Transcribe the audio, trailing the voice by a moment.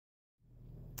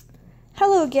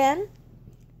Hello again.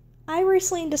 I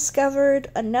recently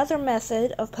discovered another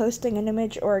method of posting an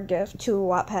image or a GIF to a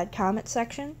Wattpad comment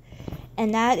section,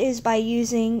 and that is by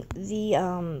using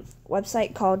the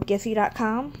website called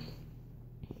Giphy.com.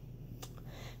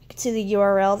 You can see the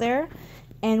URL there,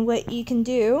 and what you can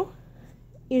do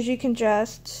is you can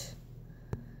just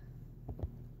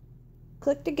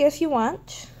click the GIF you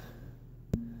want,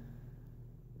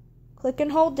 click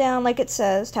and hold down like it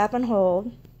says, tap and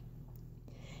hold,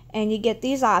 and you get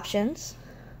these options,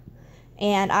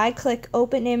 and I click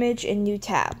open image in new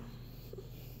tab.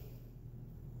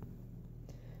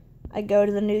 I go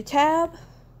to the new tab,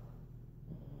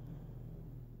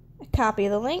 I copy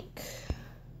the link,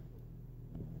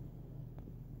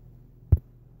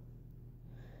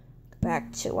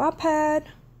 back to Wattpad,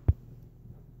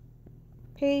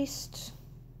 paste,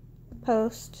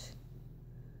 post,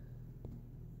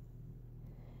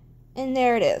 and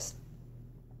there it is.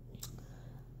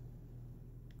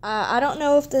 I don't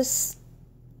know if this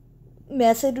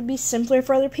method would be simpler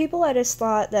for other people. I just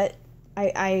thought that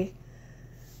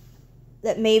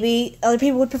that maybe other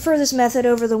people would prefer this method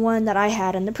over the one that I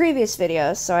had in the previous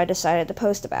videos, so I decided to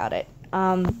post about it.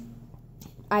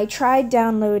 I tried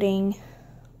downloading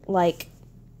like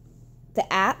the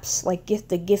apps, like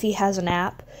the Giphy has an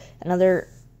app and other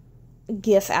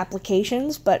GIF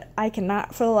applications, but I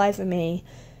cannot for the life of me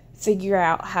figure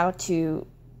out how to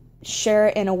share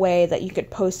it in a way that you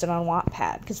could post it on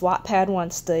Wattpad, because Wattpad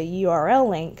wants the URL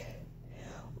link,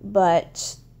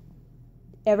 but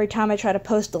every time I try to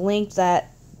post a link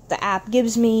that the app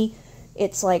gives me,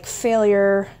 it's like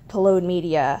failure to load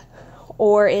media,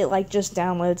 or it like just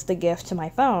downloads the GIF to my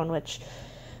phone, which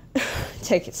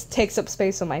takes up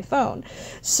space on my phone.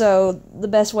 So the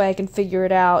best way I can figure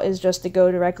it out is just to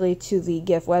go directly to the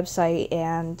GIF website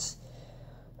and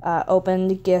open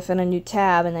the GIF in a new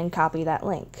tab and then copy that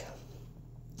link.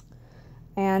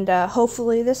 And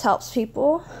hopefully this helps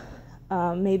people.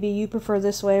 Maybe you prefer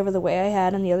this way over the way I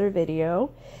had in the other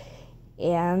video.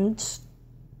 And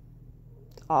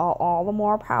all the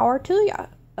more power to you.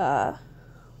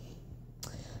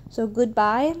 So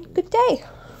goodbye and good day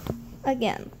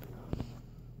again.